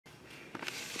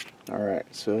Alright,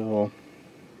 so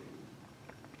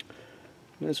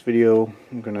in this video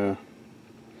I'm gonna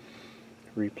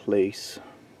replace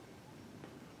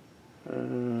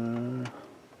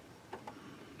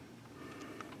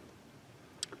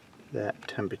that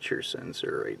temperature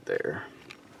sensor right there.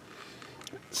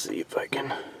 Let's see if I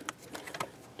can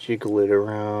jiggle it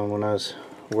around. When I was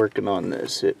working on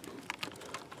this, it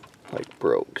like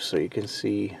broke, so you can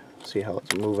see how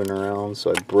it's moving around.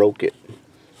 So I broke it,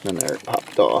 and there it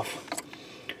popped off.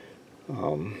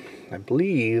 I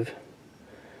believe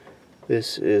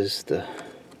this is the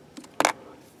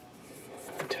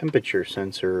temperature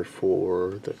sensor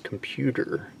for the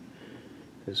computer,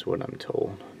 is what I'm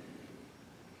told.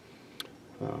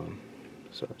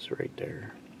 So it's right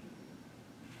there.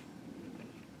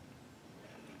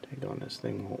 Take on this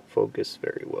thing won't focus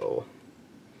very well.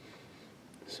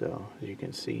 So as you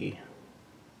can see,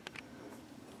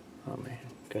 oh man,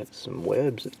 got some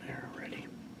webs in there already.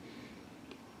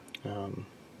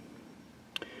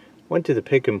 Went to the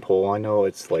pick and pull. I know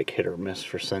it's like hit or miss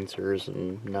for sensors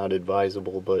and not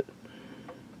advisable, but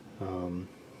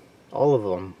all of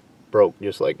them broke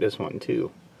just like this one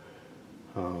too.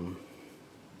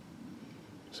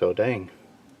 So dang,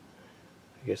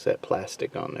 I guess that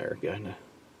plastic on there kinda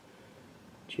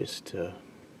just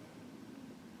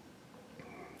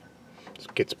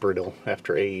gets brittle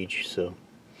after age, so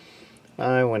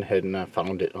I went ahead and I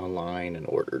found it online and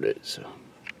ordered it. So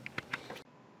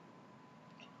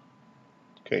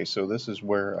okay, so this is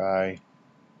where I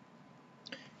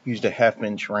used a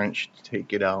 1/2-inch wrench to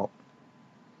take it out,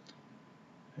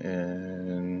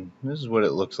 and this is what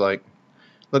it looks like.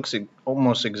 Looks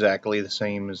almost exactly the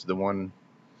same as the one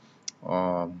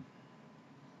up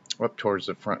towards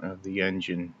the front of the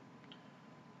engine,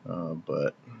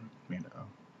 but you know.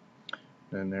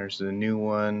 Then there's the new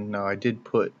one. Now I did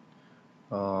put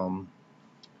some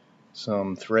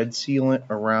thread sealant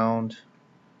around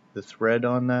the thread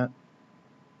on that,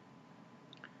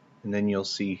 and then you'll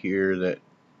see here that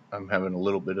I'm having a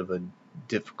little bit of a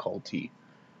difficulty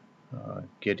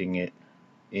getting it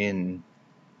in.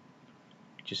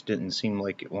 Just didn't seem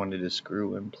like it wanted to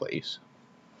screw in place.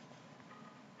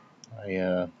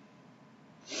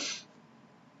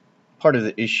 Part of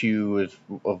the issue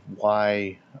of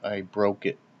why I broke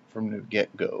it from the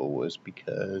get-go was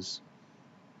because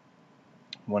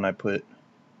when I put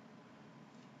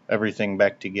everything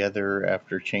back together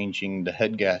after changing the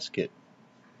head gasket,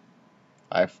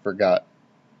 I forgot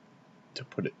to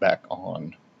put it back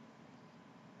on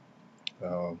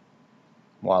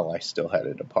while I still had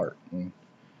it apart. And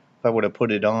if I would have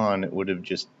put it on, it would have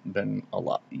just been a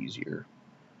lot easier.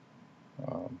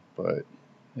 But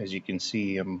as you can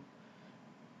see, I'm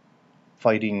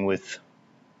fighting with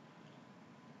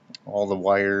all the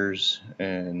wires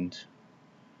and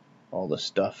all the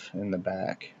stuff in the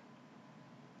back,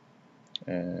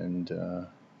 and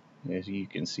as you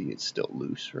can see, it's still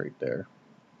loose right there.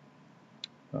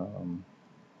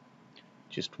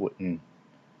 Just wouldn't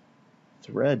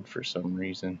thread for some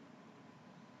reason,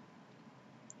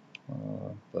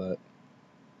 but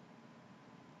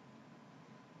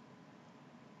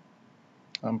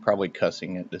I'm probably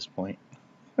cussing at this point.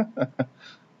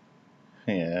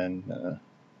 And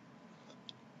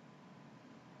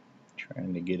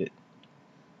trying to get it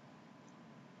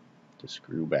to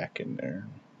screw back in there.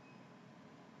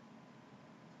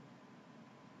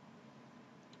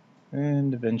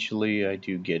 And eventually I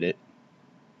do get it.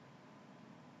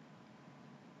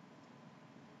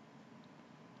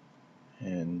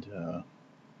 And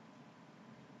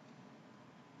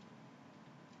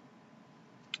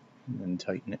then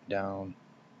tighten it down.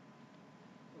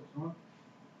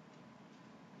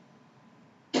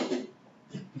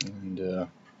 And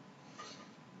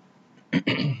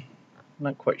I'm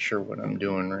not quite sure what I'm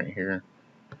doing right here.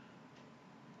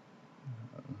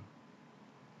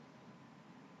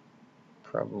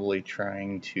 Probably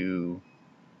trying to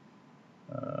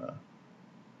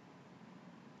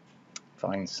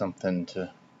find something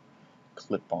to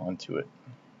clip onto it.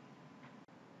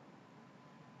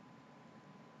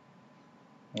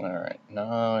 Alright,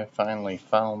 now I finally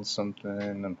found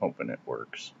something. I'm hoping it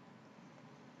works.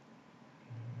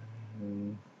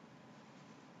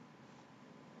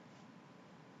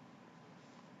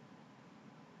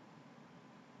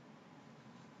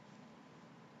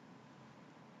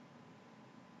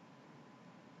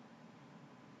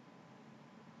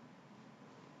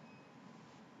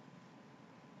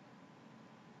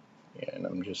 Yeah, and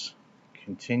I'm just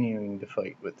continuing to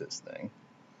fight with this thing.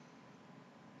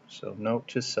 So note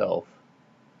to self,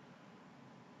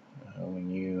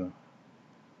 when you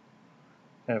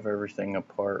have everything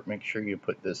apart, make sure you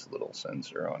put this little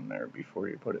sensor on there before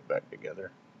you put it back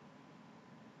together.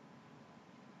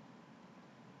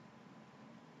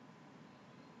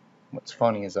 What's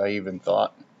funny is I even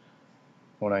thought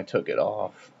when I took it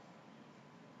off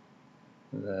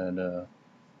that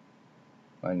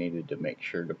I needed to make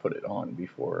sure to put it on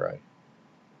before I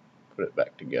put it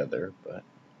back together, but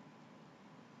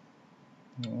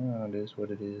well, it is what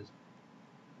it is.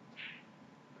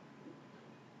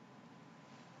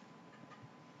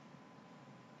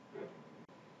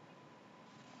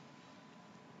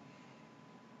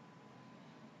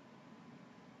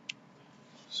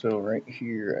 So right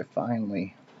here I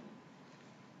finally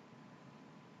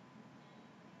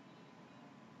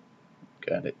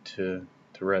got it to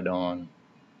thread on.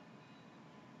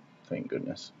 Thank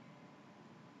goodness.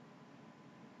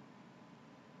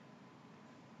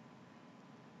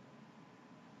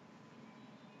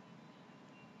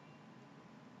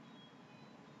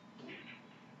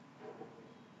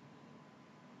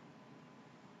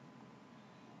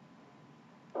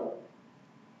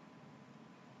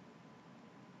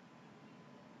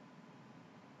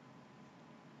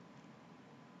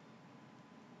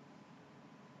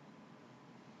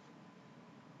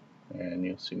 And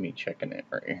you'll see me checking it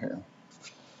right here.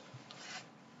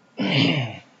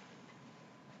 And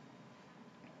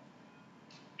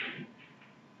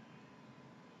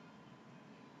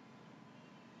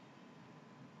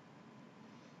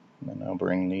then I'll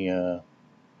bring the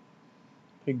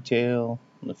pigtail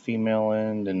on the female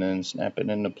end and then snap it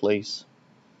into place.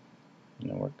 And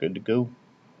then we're good to go.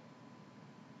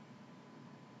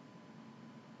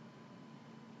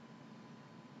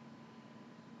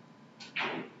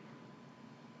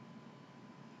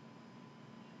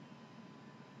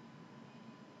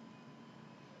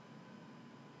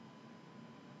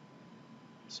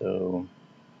 So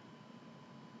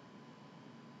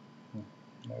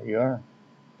there you are.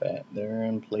 That there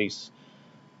in place.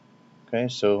 Okay,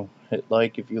 so hit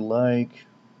like if you like,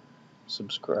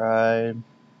 subscribe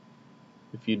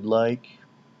if you'd like,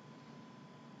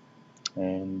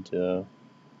 and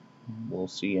we'll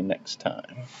see you next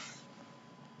time.